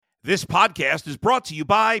This podcast is brought to you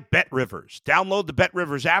by BetRivers. Download the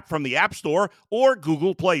BetRivers app from the App Store or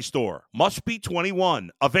Google Play Store. Must be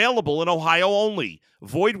 21. Available in Ohio only.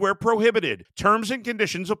 Void where prohibited. Terms and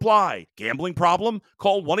conditions apply. Gambling problem?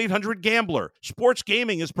 Call 1-800-GAMBLER. Sports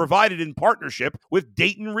gaming is provided in partnership with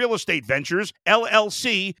Dayton Real Estate Ventures,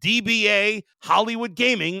 LLC, DBA, Hollywood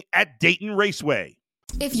Gaming at Dayton Raceway.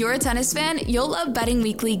 If you're a tennis fan, you'll love Betting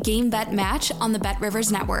Weekly Game Bet Match on the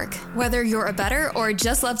BetRivers Network. Whether you're a bettor or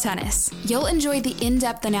just love tennis, you'll enjoy the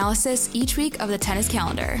in-depth analysis each week of the tennis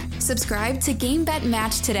calendar. Subscribe to Game Bet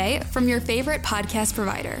Match today from your favorite podcast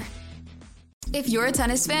provider. If you're a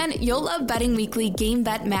tennis fan, you'll love Betting Weekly Game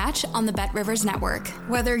Bet Match on the BetRivers Network.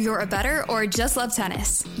 Whether you're a bettor or just love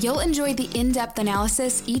tennis, you'll enjoy the in-depth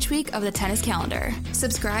analysis each week of the tennis calendar.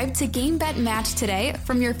 Subscribe to Game Bet Match today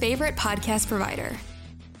from your favorite podcast provider.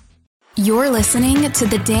 You're listening to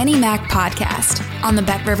the Danny Mac Podcast on the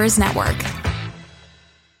BetRivers Network.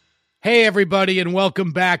 Hey, everybody, and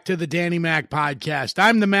welcome back to the Danny Mac Podcast.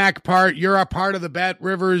 I'm the Mac part. You're a part of the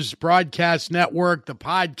BetRivers Broadcast Network. The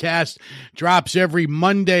podcast drops every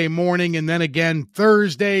Monday morning and then again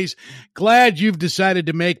Thursdays. Glad you've decided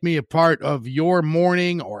to make me a part of your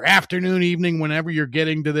morning or afternoon, evening, whenever you're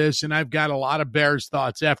getting to this. And I've got a lot of Bears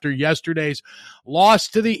thoughts after yesterday's loss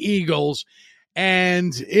to the Eagles.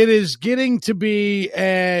 And it is getting to be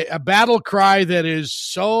a battle cry that is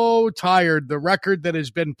so tired. The record that has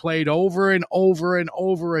been played over and over and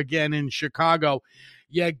over again in Chicago.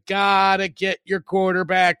 You gotta get your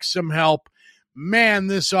quarterback some help. Man,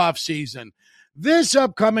 this offseason. This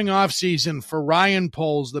upcoming offseason for Ryan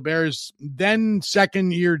Poles, the Bears' then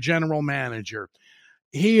second-year general manager.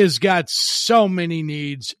 He has got so many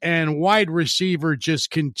needs, and wide receiver just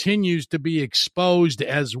continues to be exposed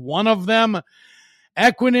as one of them.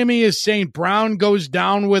 Equinemius St. Brown goes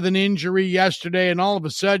down with an injury yesterday, and all of a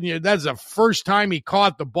sudden, that's the first time he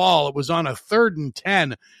caught the ball. It was on a 3rd and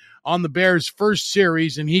 10 on the Bears' first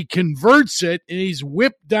series, and he converts it, and he's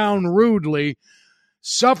whipped down rudely,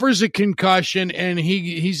 suffers a concussion, and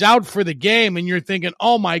he's out for the game, and you're thinking,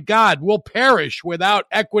 oh my God, we'll perish without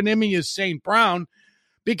Equinemius St. Brown,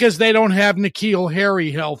 because they don't have N'Keal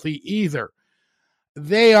Harry healthy either.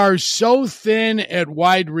 They are so thin at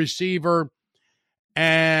wide receiver,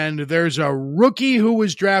 and there's a rookie who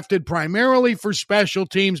was drafted primarily for special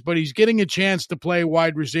teams, but he's getting a chance to play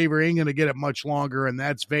wide receiver. He ain't going to get it much longer, and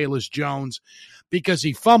that's Velus Jones, because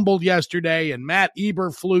he fumbled yesterday, and Matt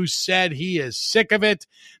Eberflus said he is sick of it.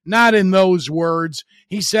 Not in those words.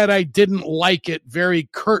 He said, I didn't like it, very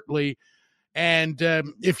curtly. And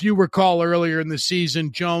if you recall earlier in the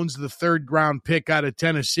season, Jones, the 3rd-round pick out of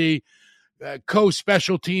Tennessee,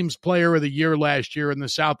 co-special teams player of the year last year in the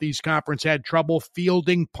Southeast Conference, had trouble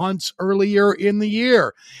fielding punts earlier in the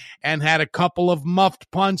year and had a couple of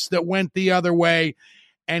muffed punts that went the other way,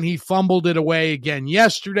 and he fumbled it away again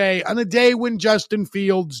yesterday on a day when Justin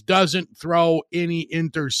Fields doesn't throw any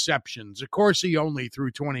interceptions. Of course, he only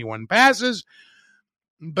threw 21 passes,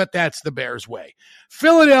 but that's the Bears' way.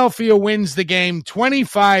 Philadelphia wins the game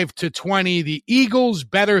 25-20. The Eagles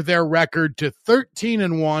better their record to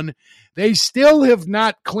 13-1. They still have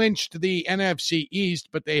not clinched the NFC East,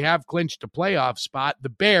 but they have clinched a playoff spot. The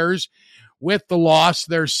Bears, with the loss,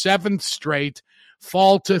 their 7th straight,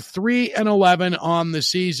 fall to 3-11 on the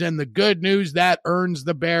season. The good news, that earns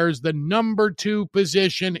the Bears the number 2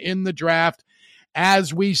 position in the draft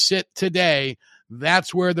as we sit today.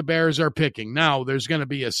 That's where the Bears are picking. Now, there's going to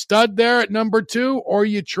be a stud there at number 2, or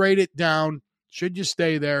you trade it down. Should you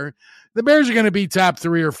stay there? The Bears are going to be top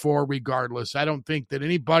 3 or 4 regardless. I don't think that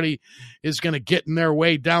anybody is going to get in their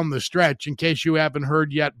way down the stretch. In case you haven't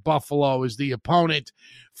heard yet, Buffalo is the opponent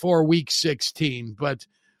for Week 16. But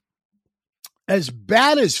as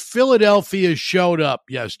bad as Philadelphia showed up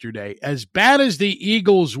yesterday, as bad as the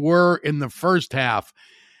Eagles were in the first half,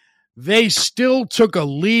 they still took a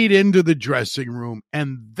lead into the dressing room,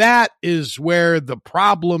 and that is where the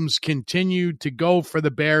problems continue to go for the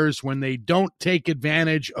Bears when they don't take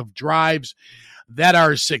advantage of drives that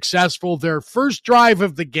are successful. Their first drive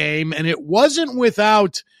of the game, and it wasn't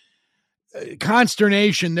without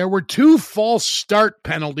consternation. There were 2 false start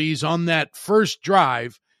penalties on that first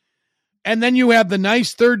drive, and then you have the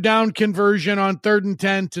nice 3rd down conversion on 3rd and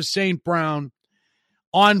 10 to St. Brown.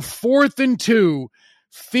 On 4th and 2,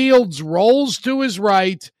 Fields rolls to his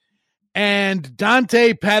right, and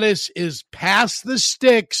Dante Pettis is past the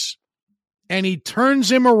sticks, and he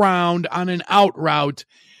turns him around on an out route.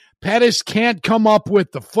 Pettis can't come up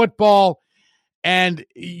with the football, and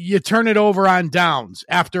you turn it over on downs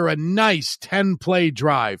after a nice 10-play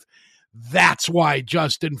drive. That's why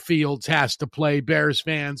Justin Fields has to play, Bears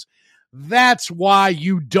fans. That's why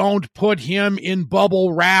you don't put him in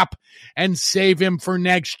bubble wrap and save him for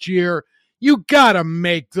next year. You got to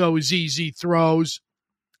make those easy throws.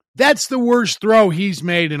 That's the worst throw he's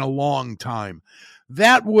made in a long time.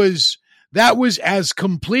 That was as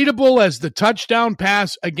completable as the touchdown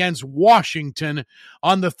pass against Washington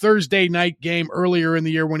on the Thursday night game earlier in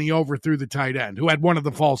the year when he overthrew the tight end, who had one of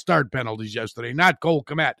the false start penalties yesterday, not Cole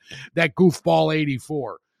Kmet, that goofball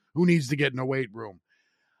 84, who needs to get in a weight room.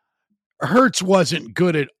 Hurts wasn't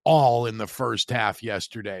good at all in the first half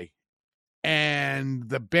yesterday, and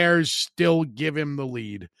the Bears still give him the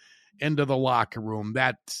lead into the locker room.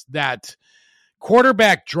 That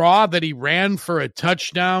quarterback draw that he ran for a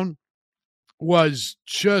touchdown was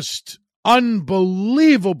just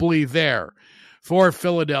unbelievably there for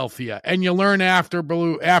Philadelphia. And you learn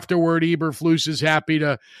afterward, Eberflus is happy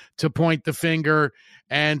to point the finger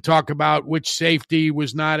and talk about which safety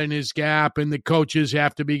was not in his gap, and the coaches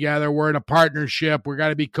have to be together. We're in a partnership. We're got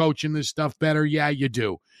to be coaching this stuff better. Yeah, you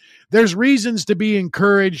do. There's reasons to be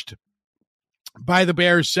encouraged by the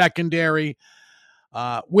Bears secondary.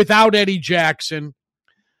 Without Eddie Jackson,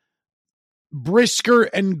 Brisker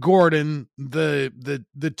and Gordon,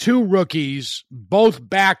 the two rookies, both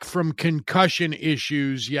back from concussion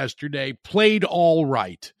issues yesterday, played all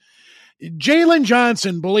right. Jalen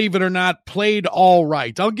Johnson, believe it or not, played all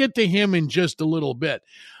right. I'll get to him in just a little bit.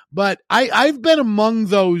 But I've been among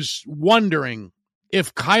those wondering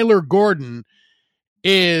if Kyler Gordon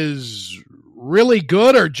is really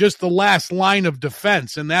good or just the last line of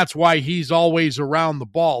defense, and that's why he's always around the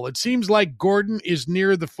ball. It seems like Gordon is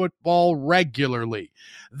near the football regularly.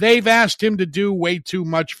 They've asked him to do way too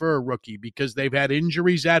much for a rookie because they've had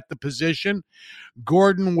injuries at the position.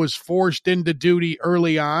 Gordon was forced into duty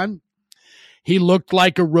early on. He looked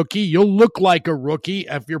like a rookie. You'll look like a rookie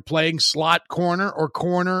if you're playing slot corner or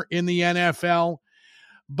corner in the NFL.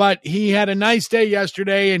 But he had a nice day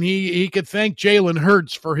yesterday, and he could thank Jalen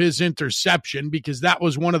Hurts for his interception because that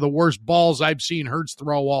was one of the worst balls I've seen Hurts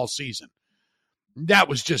throw all season. That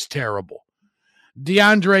was just terrible.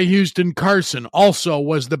 DeAndre Houston Carson also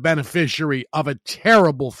was the beneficiary of a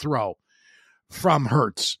terrible throw from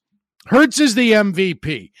Hurts. Hurts is the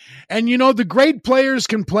MVP. And, you know, the great players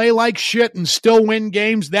can play like shit and still win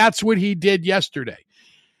games. That's what he did yesterday.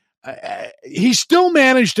 He still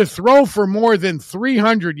managed to throw for more than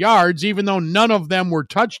 300 yards, even though none of them were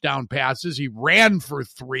touchdown passes. He ran for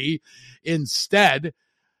 3 instead.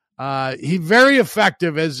 He's very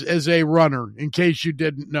effective as a runner, in case you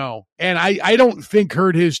didn't know. And I don't think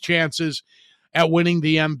hurt his chances at winning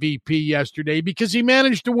the MVP yesterday because he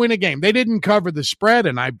managed to win a game. They didn't cover the spread,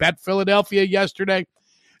 and I bet Philadelphia yesterday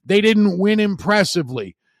they didn't win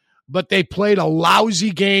impressively, but they played a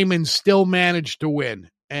lousy game and still managed to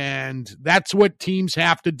win. And that's what teams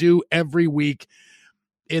have to do every week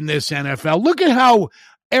in this NFL. Look at how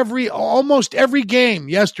almost every game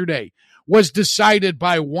yesterday was decided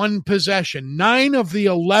by one possession. 9 of the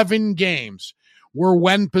 11 games were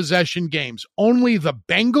one-possession games. Only the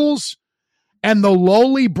Bengals and the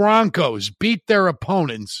lowly Broncos beat their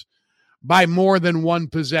opponents by more than one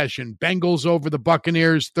possession. Bengals over the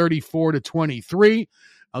Buccaneers 34-23.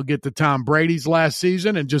 I'll get to Tom Brady's last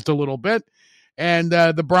season in just a little bit. And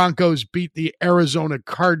the Broncos beat the Arizona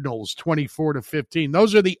Cardinals 24-15.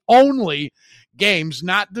 Those are the only games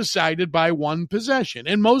not decided by one possession.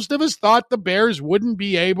 And most of us thought the Bears wouldn't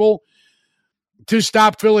be able to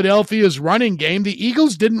stop Philadelphia's running game. The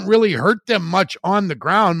Eagles didn't really hurt them much on the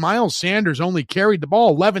ground. Miles Sanders only carried the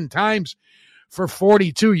ball 11 times for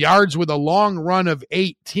 42 yards with a long run of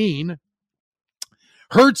 18.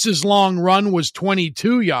 Hurts' long run was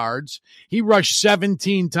 22 yards. He rushed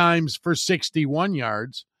 17 times for 61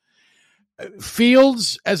 yards.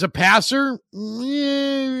 Fields, as a passer,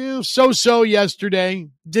 so-so yesterday.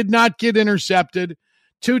 Did not get intercepted.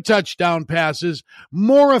 2 touchdown passes.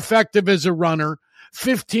 More effective as a runner.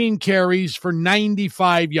 15 carries for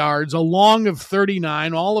 95 yards. A long of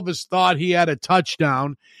 39. All of us thought he had a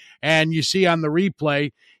touchdown. And you see on the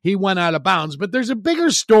replay, he went out of bounds. But there's a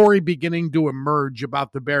bigger story beginning to emerge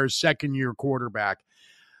about the Bears' second-year quarterback.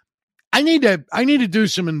 I need to do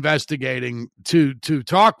some investigating to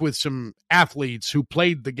talk with some athletes who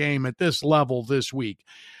played the game at this level this week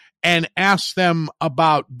and ask them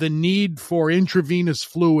about the need for intravenous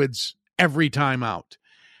fluids every time out.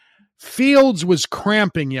 Fields was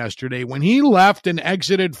cramping yesterday when he left and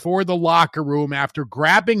exited for the locker room after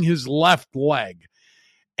grabbing his left leg.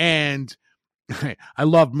 And I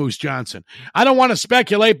love Moose Johnson. I don't want to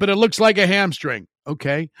speculate, but it looks like a hamstring.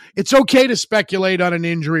 Okay. It's okay to speculate on an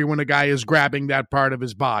injury when a guy is grabbing that part of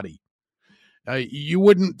his body. You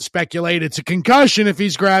wouldn't speculate it's a concussion if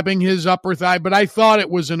he's grabbing his upper thigh, but I thought it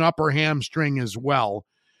was an upper hamstring as well,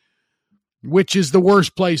 which is the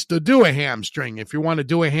worst place to do a hamstring. If you want to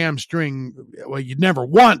do a hamstring, well, you'd never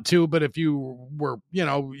want to, but if you were,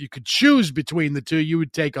 you could choose between the two, you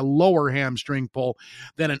would take a lower hamstring pull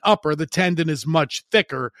than an upper. The tendon is much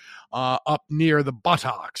thicker up near the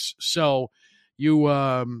buttocks. So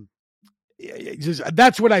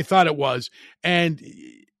that's what I thought it was. And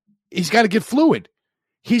he's got to get fluid.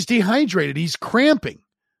 He's dehydrated. He's cramping.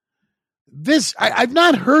 I've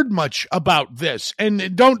not heard much about this.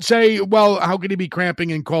 And don't say, well, how could he be cramping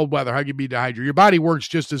in cold weather? How could he be dehydrated? Your body works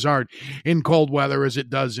just as hard in cold weather as it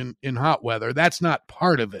does in hot weather. That's not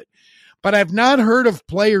part of it. But I've not heard of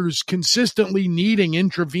players consistently needing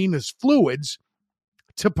intravenous fluids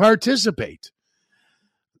to participate.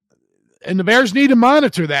 And the Bears need to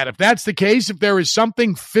monitor that. If that's the case, if there is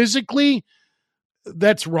something physically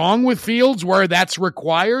that's wrong with Fields where that's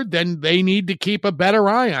required, then they need to keep a better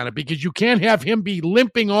eye on it, because you can't have him be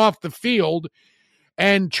limping off the field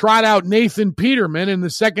and trot out Nathan Peterman in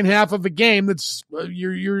the second half of a game that's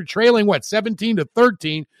you're trailing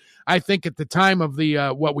 17-13, I think, at the time of the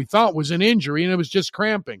what we thought was an injury, and it was just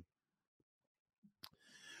cramping.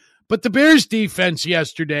 But the Bears defense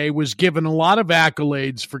yesterday was given a lot of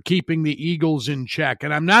accolades for keeping the Eagles in check,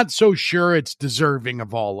 and I'm not so sure it's deserving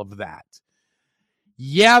of all of that.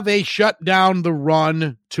 Yeah, they shut down the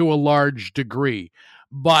run to a large degree,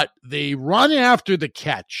 but the run after the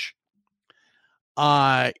catch,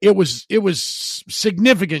 it was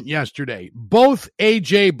significant yesterday. Both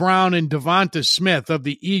A.J. Brown and Devonta Smith of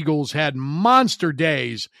the Eagles had monster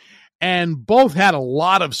days, and both had a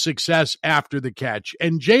lot of success after the catch.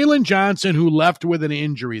 And Jalen Johnson, who left with an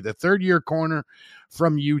injury, the third-year corner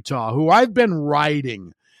from Utah, who I've been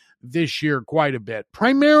riding this year quite a bit,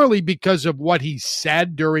 primarily because of what he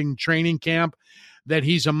said during training camp, that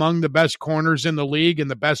he's among the best corners in the league,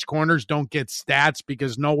 and the best corners don't get stats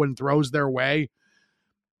because no one throws their way,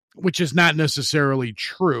 which is not necessarily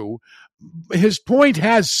true. His point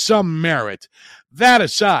has some merit. That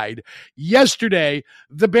aside, yesterday,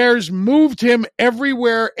 the Bears moved him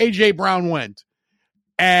everywhere A.J. Brown went,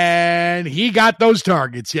 and he got those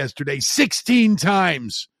targets yesterday. 16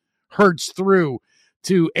 times Hurts threw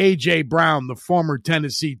to A.J. Brown, the former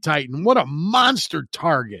Tennessee Titan. What a monster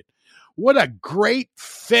target. What a great,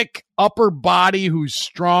 thick upper body who's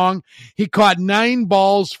strong. He caught 9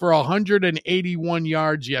 balls for 181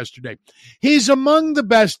 yards yesterday. He's among the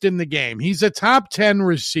best in the game. He's a top 10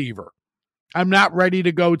 receiver. I'm not ready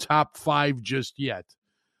to go top 5 just yet.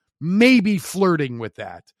 Maybe flirting with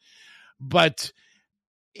that. But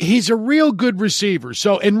he's a real good receiver.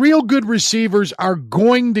 And real good receivers are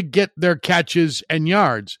going to get their catches and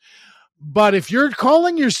yards. But if you're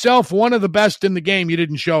calling yourself one of the best in the game, you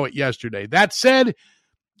didn't show it yesterday. That said,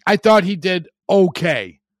 I thought he did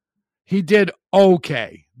okay. He did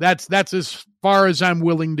okay. That's as far as I'm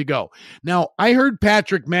willing to go. Now, I heard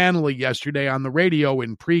Patrick Manley yesterday on the radio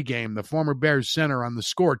in pregame, the former Bears center on the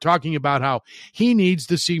Score, talking about how he needs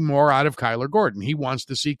to see more out of Kyler Gordon. He wants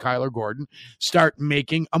to see Kyler Gordon start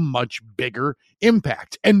making a much bigger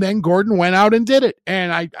impact. And then Gordon went out and did it.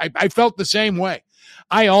 And I felt the same way.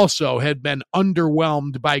 I also had been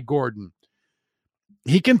underwhelmed by Gordon.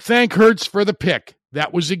 He can thank Hurts for the pick.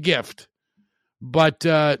 That was a gift. But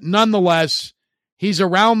nonetheless, he's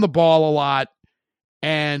around the ball a lot,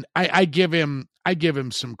 and I give him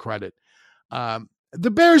some credit.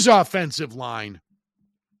 The Bears' offensive line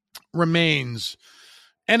remains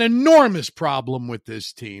an enormous problem with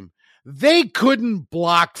this team. They couldn't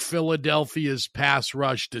block Philadelphia's pass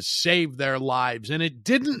rush to save their lives, and it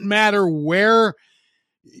didn't matter where.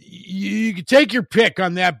 You could take your pick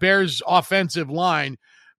on that Bears offensive line.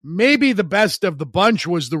 Maybe the best of the bunch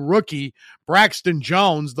was the rookie, Braxton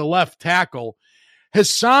Jones, the left tackle.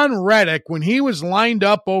 Hassan Reddick, when he was lined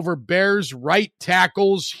up over Bears right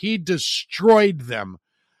tackles, he destroyed them.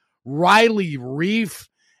 Riley Reif,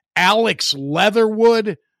 Alex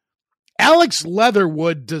Leatherwood. Alex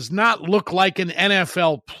Leatherwood does not look like an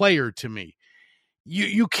NFL player to me.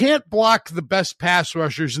 You can't block the best pass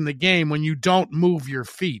rushers in the game when you don't move your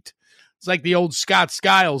feet. It's like the old Scott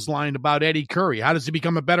Skiles line about Eddie Curry. How does he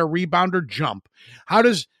become a better rebounder? Jump. How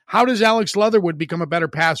does Alex Leatherwood become a better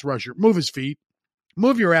pass rusher? Move his feet.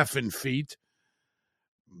 Move your effing feet.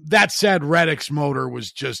 That said, Reddick's motor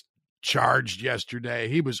was just charged yesterday.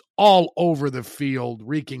 He was all over the field,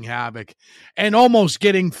 wreaking havoc, and almost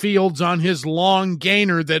getting Fields on his long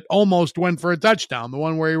gainer that almost went for a touchdown, the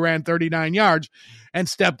one where he ran 39 yards and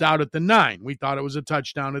stepped out at the 9. We thought it was a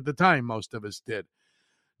touchdown at the time, most of us did.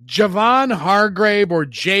 Javon Hargrave, or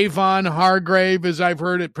Javon Hargrave, as I've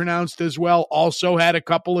heard it pronounced as well, also had a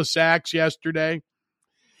couple of sacks yesterday.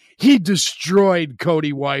 He destroyed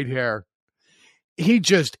Cody Whitehair. He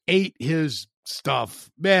just ate his stuff.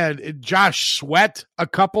 Man, Josh Sweat, a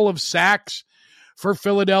couple of sacks for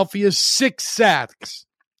Philadelphia. 6 sacks.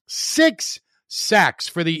 6 sacks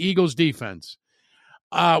for the Eagles defense,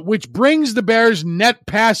 which brings the Bears' net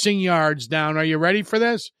passing yards down. Are you ready for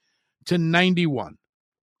this? To 91.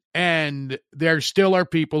 And there still are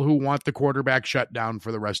people who want the quarterback shut down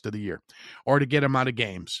for the rest of the year or to get him out of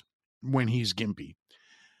games when he's gimpy.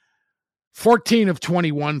 14 of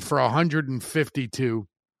 21 for 152.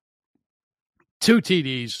 2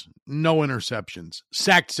 TDs, no interceptions.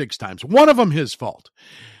 Sacked 6 times. One of them his fault.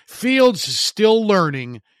 Fields is still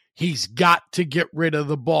learning. He's got to get rid of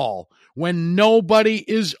the ball. When nobody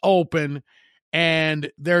is open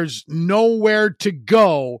and there's nowhere to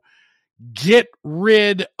go, get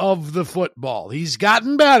rid of the football. He's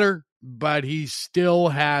gotten better, but he still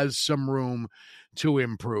has some room to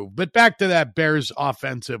improve. But back to that Bears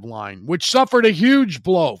offensive line, which suffered a huge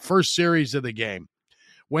blow first series of the game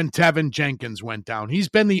when Tevin Jenkins went down. He's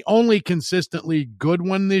been the only consistently good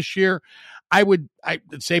one this year. I would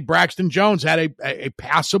say Braxton Jones had a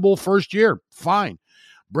passable first year. Fine.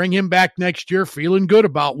 Bring him back next year, feeling good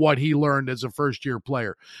about what he learned as a first-year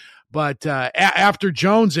player. But after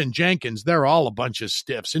Jones and Jenkins, they're all a bunch of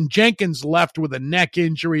stiffs. And Jenkins left with a neck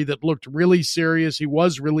injury that looked really serious. He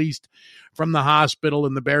was released from the hospital,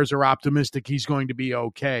 and the Bears are optimistic he's going to be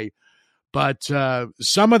okay. But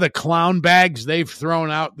some of the clown bags they've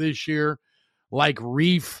thrown out this year, like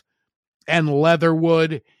Reef and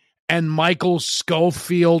Leatherwood and Michael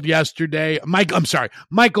Schofield yesterday.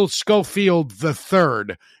 Michael Schofield the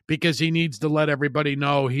third, because he needs to let everybody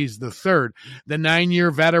know he's the third. The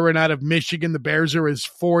 9-year veteran out of Michigan. The Bears are his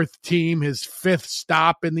 4th team, his 5th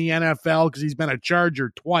stop in the NFL because he's been a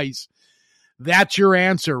Charger twice. That's your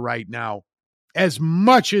answer right now. As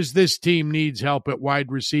much as this team needs help at wide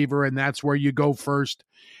receiver, and that's where you go first,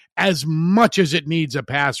 as much as it needs a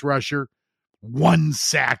pass rusher, 1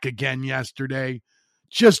 sack again yesterday.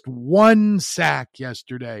 Just 1 sack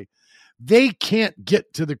yesterday. They can't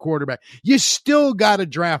get to the quarterback. You still got to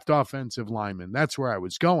draft offensive linemen. That's where I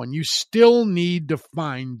was going. You still need to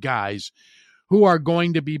find guys who are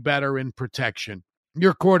going to be better in protection.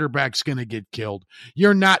 Your quarterback's going to get killed.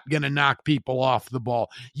 You're not going to knock people off the ball.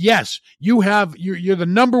 Yes, you're the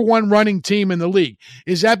number 1 running team in the league.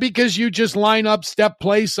 Is that because you just line up, step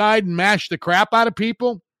play side, and mash the crap out of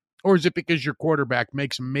people? Or is it because your quarterback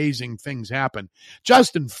makes amazing things happen?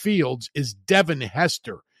 Justin Fields is Devin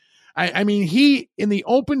Hester. I mean, he, in the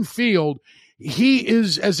open field, he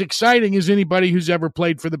is as exciting as anybody who's ever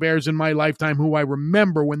played for the Bears in my lifetime who I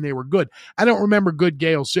remember when they were good. I don't remember good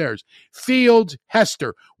Gale Sayers. Fields,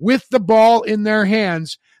 Hester, with the ball in their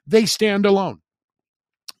hands, they stand alone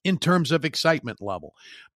in terms of excitement level.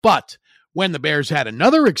 But when the Bears had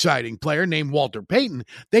another exciting player named Walter Payton,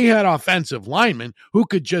 they had offensive linemen who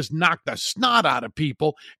could just knock the snot out of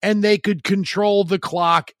people, and they could control the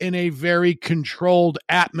clock in a very controlled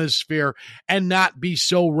atmosphere and not be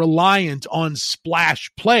so reliant on splash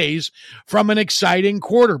plays from an exciting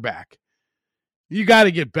quarterback. You got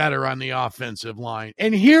to get better on the offensive line.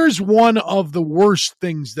 And here's one of the worst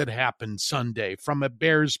things that happened Sunday from a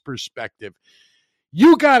Bears perspective.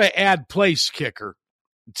 You got to add place kicker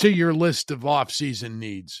to your list of offseason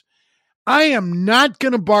needs. I am not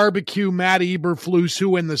going to barbecue Matt Eberflus,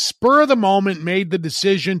 who in the spur of the moment made the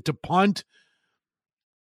decision to punt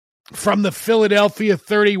from the Philadelphia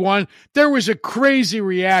 31. There was a crazy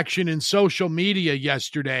reaction in social media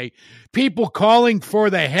yesterday. People calling for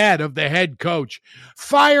the head of the head coach.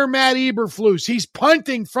 Fire Matt Eberflus. He's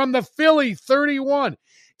punting from the Philly 31.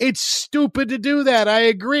 It's stupid to do that. I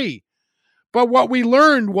agree. But what we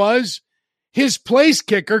learned was his place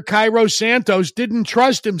kicker, Cairo Santos, didn't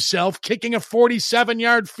trust himself kicking a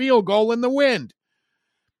 47-yard field goal in the wind.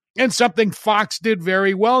 And something Fox did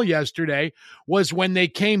very well yesterday was when they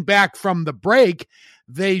came back from the break,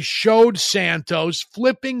 they showed Santos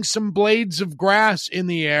flipping some blades of grass in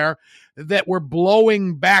the air that were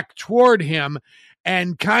blowing back toward him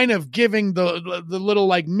and kind of giving the little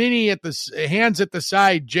like mini at the hands at the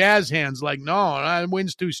side, jazz hands, like, no, the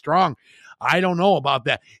wind's too strong. I don't know about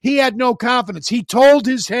that. He had no confidence. He told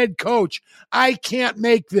his head coach, I can't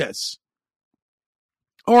make this.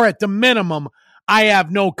 Or at the minimum, I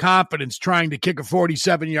have no confidence trying to kick a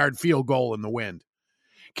 47-yard field goal in the wind.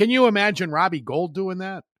 Can you imagine Robbie Gould doing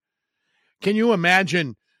that? Can you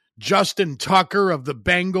imagine Justin Tucker of the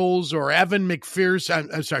Bengals or Evan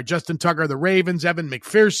McPherson? I'm sorry, Justin Tucker of the Ravens, Evan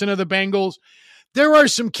McPherson of the Bengals. There are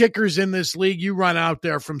some kickers in this league. You run out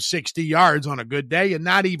there from 60 yards on a good day and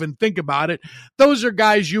not even think about it. Those are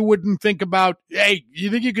guys you wouldn't think about. Hey, you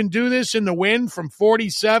think you can do this in the wind from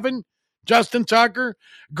 47? Justin Tucker,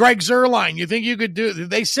 Greg Zuerlein, you think you could do?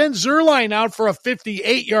 They sent Zuerlein out for a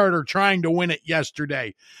 58-yarder trying to win it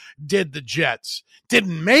yesterday, did the Jets.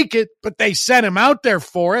 Didn't make it, but they sent him out there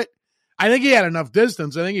for it. I think he had enough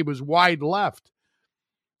distance. I think he was wide left.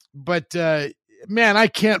 But, man, I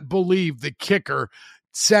can't believe the kicker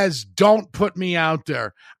says, don't put me out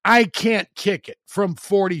there. I can't kick it from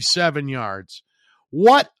 47 yards.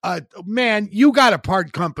 What a man, you got to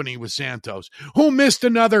part company with Santos, who missed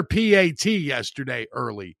another PAT yesterday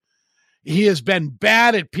early. He has been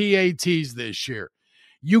bad at PATs this year.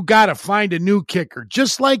 You got to find a new kicker,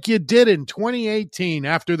 just like you did in 2018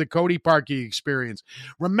 after the Cody Parkey experience.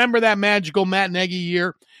 Remember that magical Matt Nagy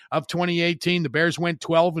year of 2018? The Bears went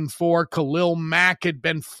 12-4. Khalil Mack had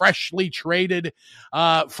been freshly traded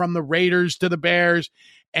from the Raiders to the Bears.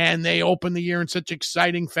 And they opened the year in such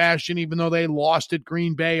exciting fashion, even though they lost at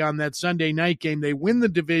Green Bay on that Sunday night game. They win the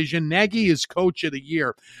division. Nagy is coach of the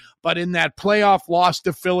year. But in that playoff loss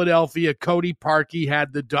to Philadelphia, Cody Parkey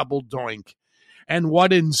had the double doink. And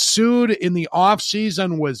what ensued in the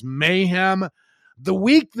offseason was mayhem. The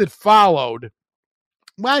week that followed,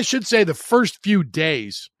 well, I should say the first few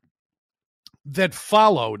days that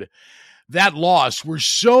followed that loss were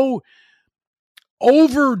so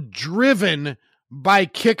overdriven by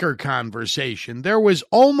kicker conversation. There was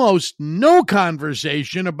almost no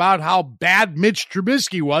conversation about how bad Mitch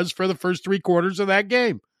Trubisky was for the first 3 quarters of that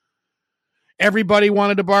game. Everybody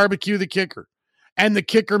wanted to barbecue the kicker. And the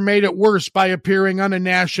kicker made it worse by appearing on a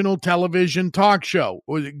national television talk show.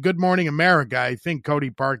 Was it Good Morning America? I think Cody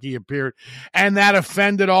Parkey appeared. And that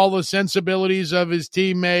offended all the sensibilities of his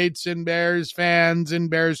teammates and Bears fans and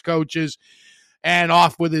Bears coaches. And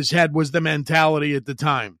off with his head was the mentality at the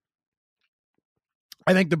time.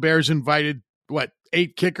 I think the Bears invited,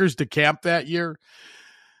 8 kickers to camp that year?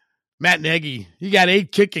 Matt Nagy, he got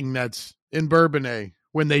 8 kicking nuts in Bourbonnais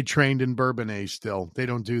when they trained in Bourbonnais still. They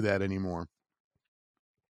don't do that anymore.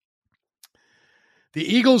 The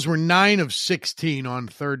Eagles were 9 of 16 on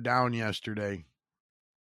third down yesterday.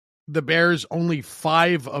 The Bears only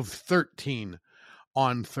 5 of 13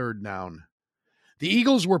 on third down. The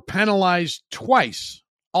Eagles were penalized twice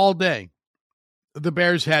all day. The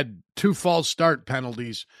Bears had 2 false start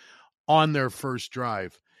penalties on their first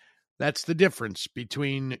drive. That's the difference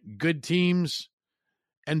between good teams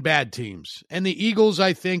and bad teams. And the Eagles,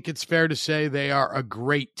 I think it's fair to say they are a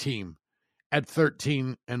great team at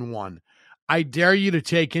 13-1. I dare you to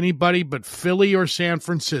take anybody but Philly or San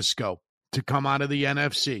Francisco to come out of the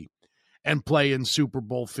NFC and play in Super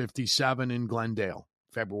Bowl 57 in Glendale,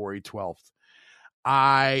 February 12th.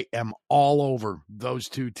 I am all over those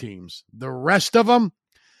 2 teams. The rest of them,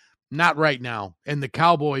 not right now. And the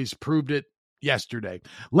Cowboys proved it yesterday.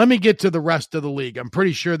 Let me get to the rest of the league. I'm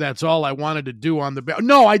pretty sure that's all I wanted to do on the...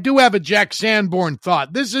 No, I do have a Jack Sanborn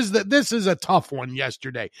thought. This is a tough one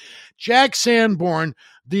yesterday. Jack Sanborn,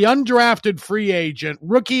 the undrafted free agent,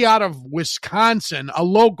 rookie out of Wisconsin, a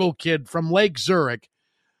local kid from Lake Zurich,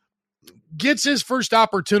 gets his first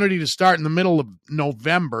opportunity to start in the middle of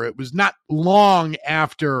November. It was not long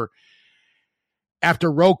after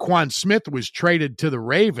Roquan Smith was traded to the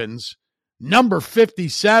Ravens. Number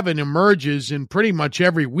 57 emerges in pretty much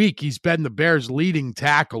every week. He's been the Bears' leading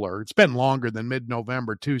tackler. It's been longer than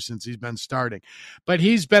mid-November, too, since he's been starting. But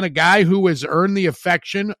he's been a guy who has earned the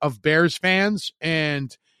affection of Bears fans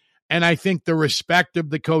and I think the respect of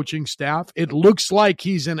the coaching staff. It looks like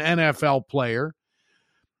he's an NFL player.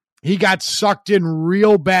 He got sucked in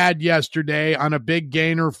real bad yesterday on a big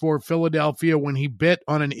gainer for Philadelphia when he bit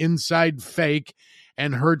on an inside fake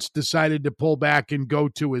and Hurts decided to pull back and go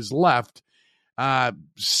to his left,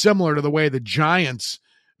 similar to the way the Giants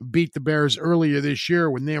beat the Bears earlier this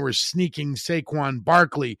year when they were sneaking Saquon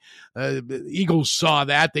Barkley. The Eagles saw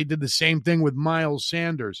that. They did the same thing with Miles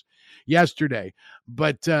Sanders yesterday.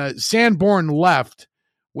 But Sanborn left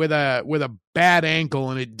with a bad ankle,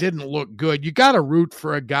 and it didn't look good. You got to root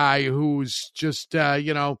for a guy who's just,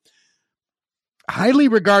 highly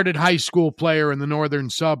regarded high school player in the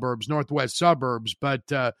northwest suburbs,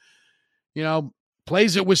 but,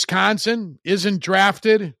 plays at Wisconsin, isn't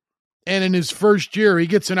drafted, and in his first year, he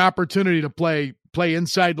gets an opportunity to play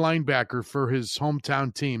inside linebacker for his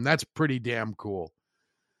hometown team. That's pretty damn cool.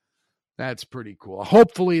 That's pretty cool.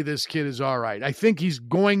 Hopefully this kid is all right. I think he's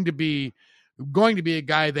going to be a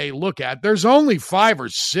guy they look at. There's only 5 or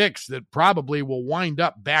 6 that probably will wind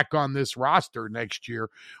up back on this roster next year,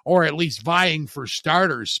 or at least vying for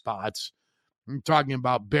starter spots. I'm talking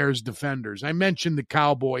about Bears defenders. I mentioned the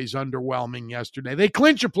Cowboys underwhelming yesterday. They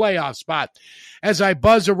clinch a playoff spot. As I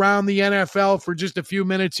buzz around the NFL for just a few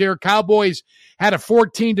minutes here, Cowboys had a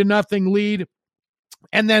 14-0 lead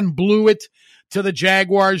and then blew it to the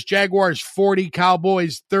Jaguars. Jaguars 40,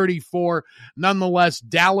 Cowboys 34. Nonetheless,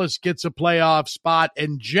 Dallas gets a playoff spot,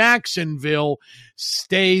 and Jacksonville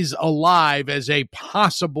stays alive as a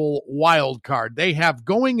possible wild card. They have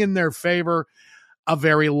going in their favor a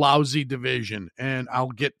very lousy division, and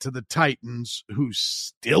I'll get to the Titans, who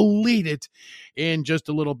still lead it, in just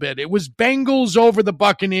a little bit. It was Bengals over the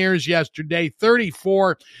Buccaneers yesterday,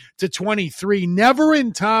 34-23. Never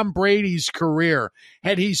in Tom Brady's career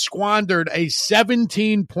had he squandered a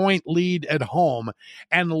 17-point lead at home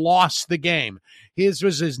and lost the game. His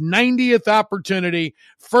was his 90th opportunity,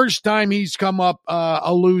 first time he's come up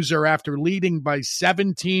a loser after leading by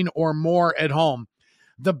 17 or more at home.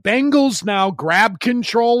 The Bengals now grab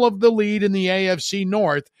control of the lead in the AFC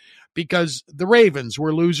North because the Ravens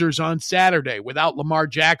were losers on Saturday. Without Lamar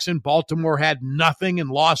Jackson, Baltimore had nothing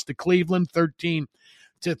and lost to Cleveland 13-3.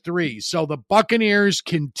 So the Buccaneers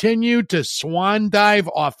continue to swan dive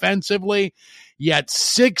offensively, yet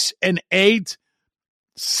 6-8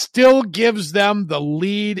 still gives them the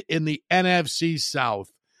lead in the NFC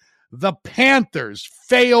South. The Panthers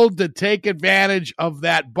failed to take advantage of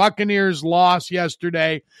that Buccaneers loss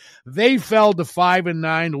yesterday. They fell to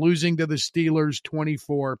 5-9, losing to the Steelers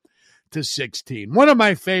 24-16. One of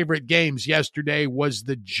my favorite games yesterday was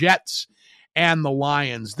the Jets and the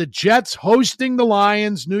Lions. The Jets hosting the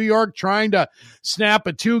Lions, New York trying to snap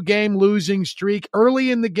a 2-game losing streak.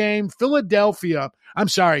 Early in the game, the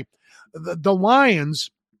Lions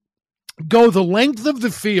go the length of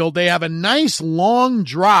the field. They have a nice long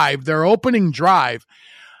drive, their opening drive,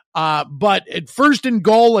 but at first and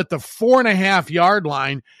goal at the 4.5-yard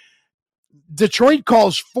line, Detroit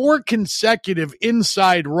calls 4 consecutive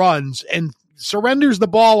inside runs and surrenders the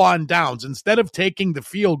ball on downs. Instead of taking the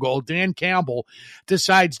field goal, Dan Campbell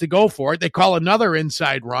decides to go for it. They call another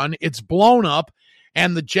inside run. It's blown up,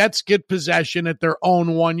 and the Jets get possession at their own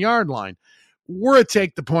 1-yard line. We're a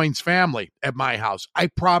take-the-points family at my house. I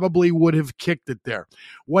probably would have kicked it there.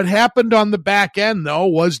 What happened on the back end, though,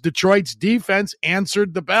 was Detroit's defense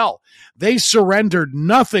answered the bell. They surrendered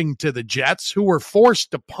nothing to the Jets, who were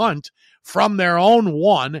forced to punt from their own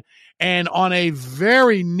 1, and on a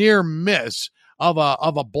very near miss of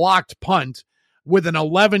a blocked punt with an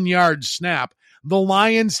 11-yard snap, the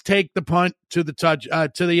Lions take the punt to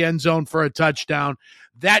the end zone for a touchdown.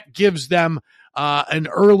 That gives them an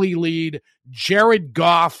early lead. Jared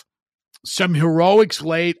Goff, some heroics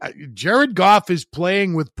late. Jared Goff is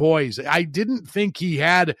playing with poise. I didn't think he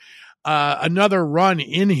had another run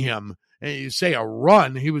in him. You say a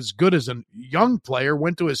run. He was good as a young player,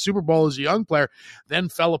 went to a Super Bowl as a young player, then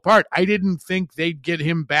fell apart. I didn't think they'd get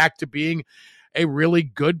him back to being a really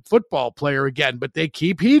good football player again, but they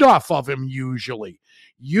keep heat off of him usually.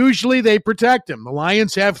 Usually they protect him. The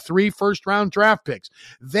Lions have 3 first-round draft picks.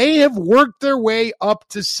 They have worked their way up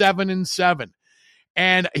to 7-7.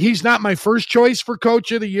 And he's not my first choice for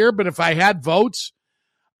coach of the year, but if I had votes,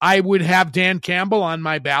 I would have Dan Campbell on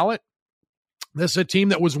my ballot. This is a team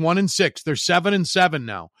that was 1-6. They're 7-7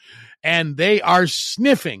 now. And they are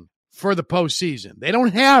sniffing for the postseason. They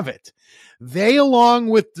don't have it. They, along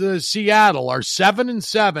with Seattle, are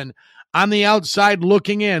 7-7 on the outside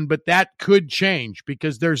looking in, but that could change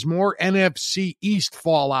because there's more NFC East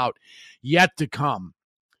fallout yet to come.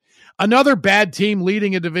 Another bad team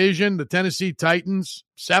leading a division, the Tennessee Titans,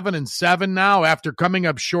 7-7 now after coming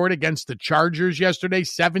up short against the Chargers yesterday,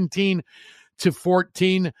 17-14.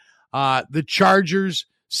 The Chargers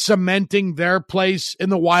cementing their place in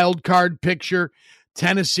the wild card picture.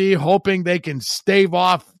 Tennessee hoping they can stave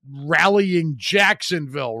off rallying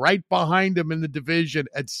Jacksonville right behind them in the division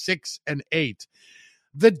at 6-8.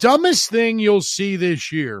 The dumbest thing you'll see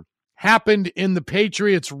this year happened in the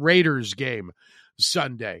Patriots-Raiders game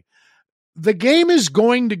Sunday. The game is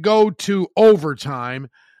going to go to overtime,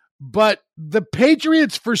 but the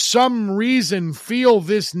Patriots, for some reason, feel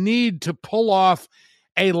this need to pull off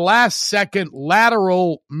a last-second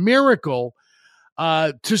lateral miracle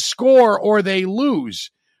to score or they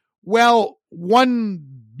lose. Well, one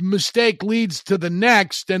mistake leads to the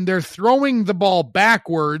next, and they're throwing the ball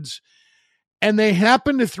backwards, and they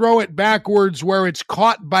happen to throw it backwards where it's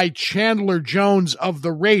caught by Chandler Jones of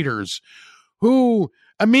the Raiders, who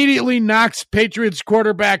immediately knocks Patriots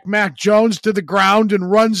quarterback Mac Jones to the ground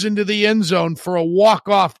and runs into the end zone for a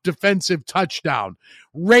walk-off defensive touchdown.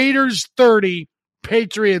 Raiders 30,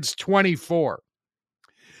 Patriots 24.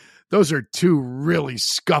 those are two really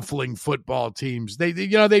scuffling football teams.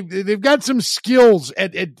 They've got some skills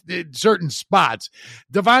at certain spots.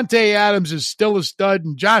 Devontae Adams is still a stud,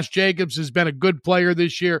 and Josh Jacobs has been a good player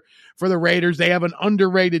this year for the Raiders. They have an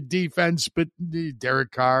underrated defense, but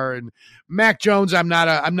Derek Carr and Mac Jones, I'm not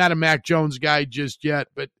a Mac Jones guy just yet,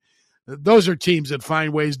 but those are teams that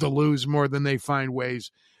find ways to lose more than they find ways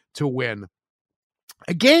to win.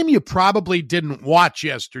 A game you probably didn't watch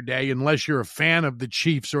yesterday, unless you're a fan of the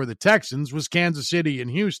Chiefs or the Texans, was Kansas City and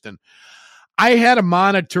Houston. I had a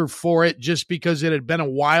monitor for it just because it had been a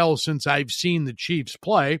while since I've seen the Chiefs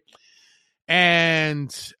play.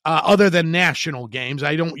 And other than national games,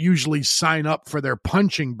 I don't usually sign up for their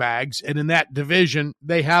punching bags. And in that division,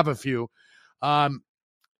 they have a few. That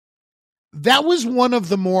was one of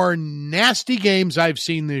the more nasty games I've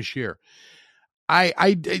seen this year.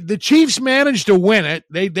 The Chiefs managed to win it.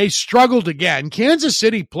 They struggled again. Kansas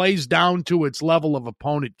City plays down to its level of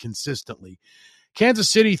opponent consistently. Kansas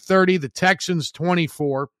City 30, the Texans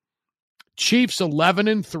 24, Chiefs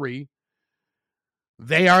 11-3.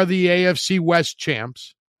 They are the AFC West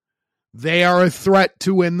champs. They are a threat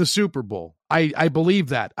to win the Super Bowl. I believe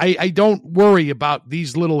that. I don't worry about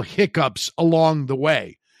these little hiccups along the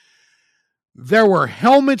way. There were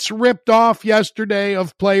helmets ripped off yesterday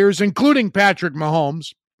of players, including Patrick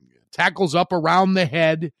Mahomes, tackles up around the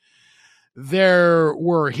head. There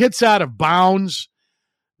were hits out of bounds.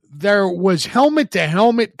 There was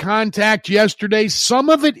helmet-to-helmet contact yesterday, some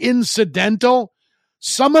of it incidental,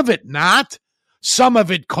 some of it not, some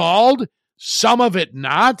of it called, some of it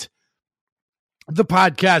not. The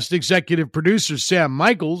podcast executive producer, Sam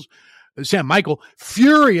Michael,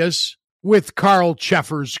 furious with Carl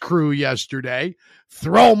Cheffer's crew yesterday.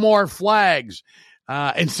 Throw more flags.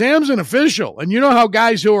 And Sam's an official. And you know how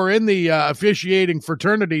guys who are in the officiating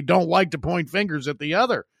fraternity don't like to point fingers at the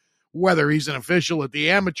other, whether he's an official at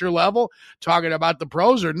the amateur level, talking about the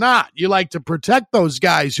pros or not. You like to protect those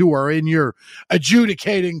guys who are in your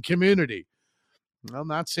adjudicating community. Well,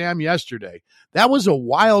 not Sam yesterday. That was a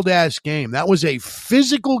wild-ass game. That was a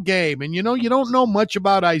physical game. And, you don't know much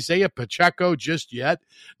about Isaiah Pacheco just yet.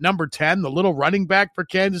 Number 10, the little running back for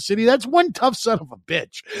Kansas City. That's one tough son of a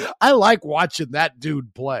bitch. I like watching that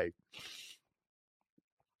dude play.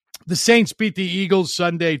 The Saints beat the Eagles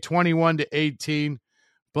Sunday 21-18.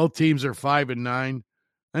 Both teams are 5-9.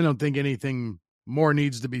 I don't think anything more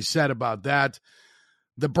needs to be said about that.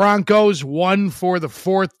 The Broncos won for the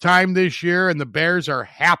fourth time this year, and the Bears are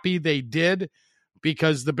happy they did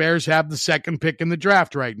because the Bears have the second pick in the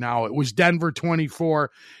draft right now. It was Denver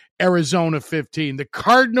 24, Arizona 15. The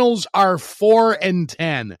Cardinals are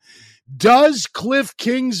 4-10. Does Cliff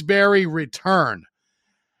Kingsbury return?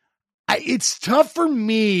 It's tough for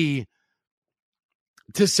me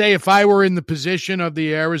to say if I were in the position of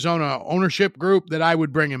the Arizona ownership group that I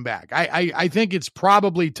would bring him back. I think it's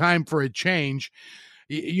probably time for a change.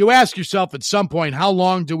 You ask yourself at some point, how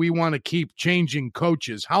long do we want to keep changing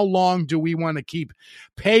coaches? How long do we want to keep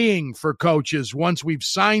paying for coaches once we've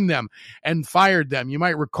signed them and fired them? You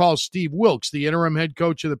might recall Steve Wilkes, the interim head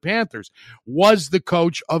coach of the Panthers, was the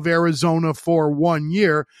coach of Arizona for 1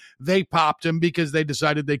 year. They popped him because they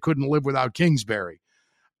decided they couldn't live without Kingsbury.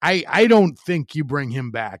 I don't think you bring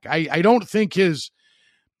him back. I don't think his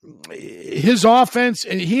offense,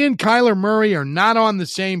 and he and Kyler Murray are not on the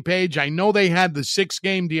same page. I know they had the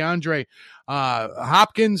 6-game DeAndre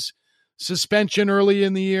Hopkins suspension early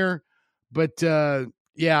in the year, but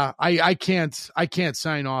I can't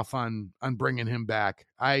sign off on bringing him back.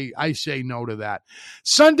 I say no to that.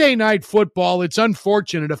 Sunday Night Football, it's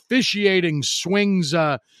unfortunate. Officiating swings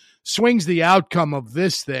the outcome of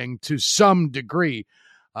this thing to some degree.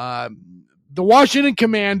 The Washington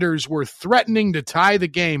Commanders were threatening to tie the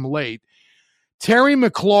game late. Terry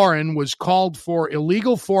McLaurin was called for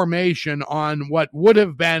illegal formation on what would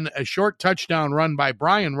have been a short touchdown run by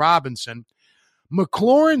Brian Robinson.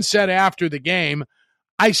 McLaurin said after the game,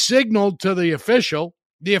 I signaled to the official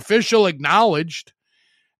acknowledged,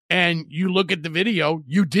 and you look at the video,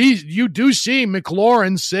 you do see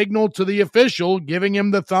McLaurin signal to the official, giving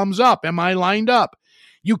him the thumbs up. Am I lined up?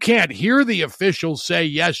 You can't hear the official say,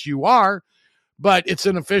 yes, you are. But it's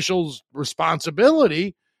an official's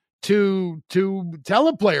responsibility to tell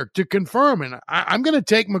a player, to confirm. And I'm going to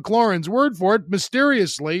take McLaurin's word for it.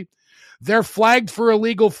 Mysteriously, they're flagged for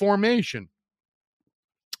illegal formation.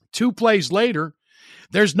 2 plays later,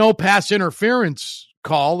 there's no pass interference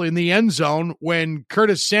call in the end zone when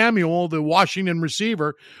Curtis Samuel, the Washington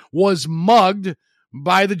receiver, was mugged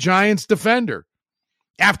by the Giants defender.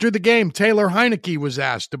 After the game, Taylor Heineke was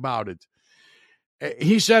asked about it.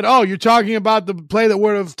 He said, oh, you're talking about the play that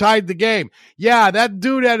would have tied the game. Yeah, that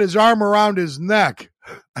dude had his arm around his neck.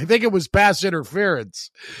 I think it was pass interference.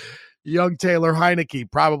 Young Taylor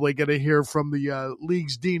Heineke probably going to hear from the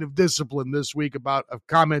league's dean of discipline this week about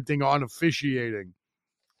commenting on officiating.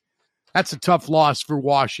 That's a tough loss for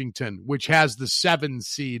Washington, which has the 7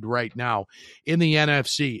 seed right now in the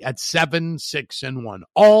NFC at 7-6-1.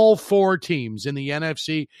 All 4 teams in the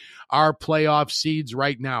NFC are playoff seeds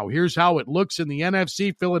right now. Here's how it looks in the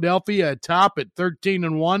NFC. Philadelphia atop at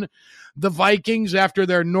 13-1. The Vikings, after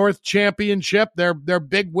their North Championship, their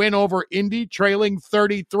big win over Indy, trailing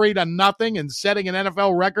 33-0 and setting an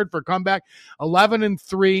NFL record for comeback,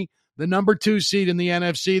 11-3. The number 2 seed in the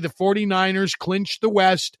NFC, the 49ers, clinched the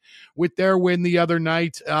West with their win the other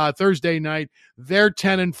night, Thursday night. They're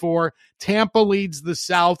 10-4. Tampa leads the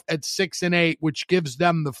South at 6-8, which gives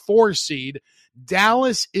them the 4 seed.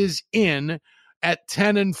 Dallas is in at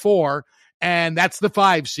 10-4, and that's the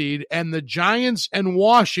 5 seed. And the Giants and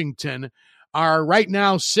Washington are right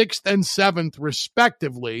now 6th and 7th,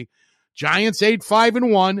 respectively. Giants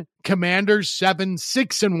 8-5-1, Commanders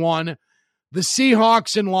 7-6-1. The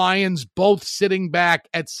Seahawks and Lions both sitting back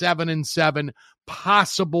at 7-7,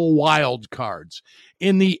 possible wild cards.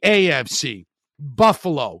 In the AFC,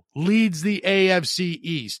 Buffalo leads the AFC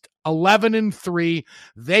East, 11-3.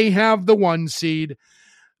 They have the 1 seed.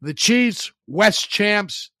 The Chiefs, West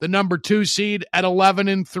champs, the number 2 seed at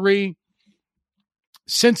 11-3.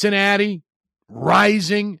 Cincinnati,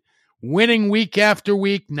 rising, winning week after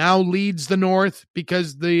week, now leads the North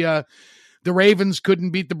because the Ravens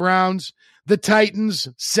couldn't beat the Browns. The Titans,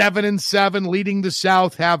 7-7, leading the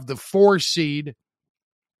South, have the 4 seed.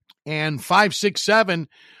 And 5-6-7,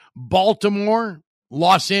 Baltimore,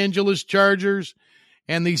 Los Angeles Chargers,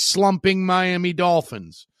 and the slumping Miami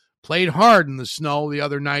Dolphins. Played hard in the snow the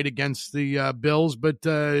other night against the Bills, but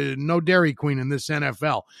no Dairy Queen in this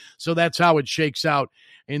NFL. So that's how it shakes out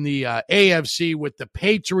in the AFC with the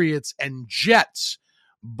Patriots and Jets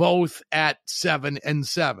both at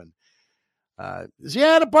 7-7.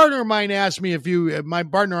 The partner of mine asked me my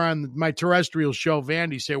partner on my terrestrial show,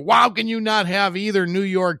 Vandy, said, "Wow, can you not have either New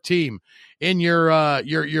York team in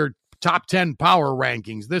your top 10 power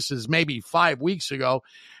rankings?" This is maybe 5 weeks ago.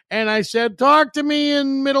 And I said, talk to me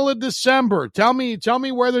in middle of December. Tell me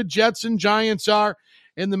where the Jets and Giants are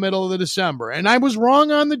in the middle of the December. And I was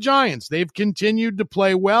wrong on the Giants. They've continued to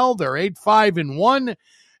play well. They're 8-5-1.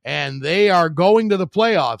 And they are going to the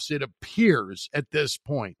playoffs, it appears, at this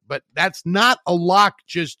point. But that's not a lock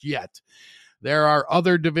just yet. There are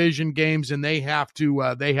other division games, and they have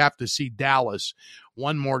to see Dallas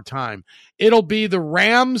one more time. It'll be the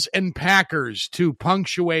Rams and Packers to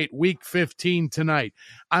punctuate Week 15 tonight.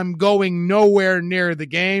 I'm going nowhere near the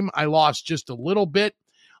game. I lost just a little bit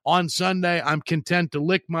on Sunday. I'm content to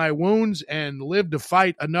lick my wounds and live to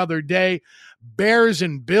fight another day. Bears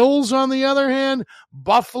and Bills, on the other hand,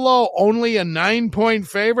 Buffalo only a 9-point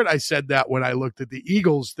favorite. I said that when I looked at the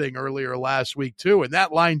Eagles thing earlier last week too, and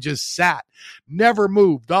that line just sat, never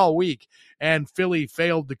moved all week, and Philly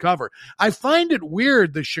failed to cover. I find it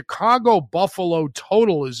weird the Chicago-Buffalo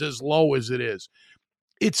total is as low as it is.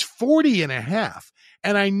 It's 40.5,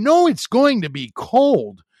 and I know it's going to be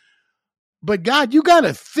cold, but God, you got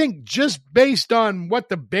to think just based on what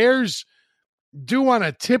the Bears do on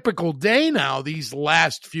a typical day now, these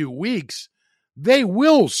last few weeks, they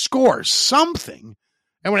will score something.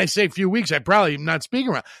 And when I say few weeks, I probably am not speaking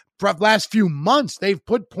around. For the last few months, they've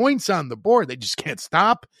put points on the board. They just can't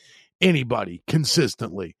stop anybody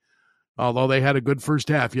consistently. Although they had a good first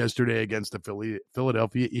half yesterday against the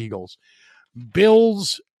Philadelphia Eagles.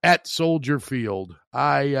 Bills at Soldier Field.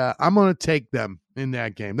 I'm going to take them in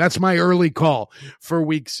that game. That's my early call for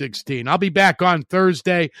Week 16. I'll be back on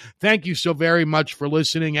Thursday. Thank you so very much for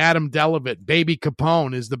listening. Adam Delavitt, Baby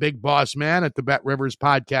Capone, is the big boss man at the Bet Rivers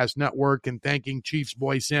Podcast Network, and thanking Chiefs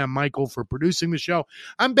boy Sam Michael for producing the show.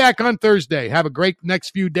 I'm back on Thursday. Have a great next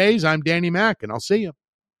few days. I'm Danny Mac, and I'll see you.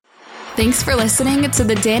 Thanks for listening to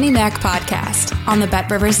the Danny Mac Podcast on the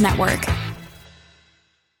Bet Rivers Network.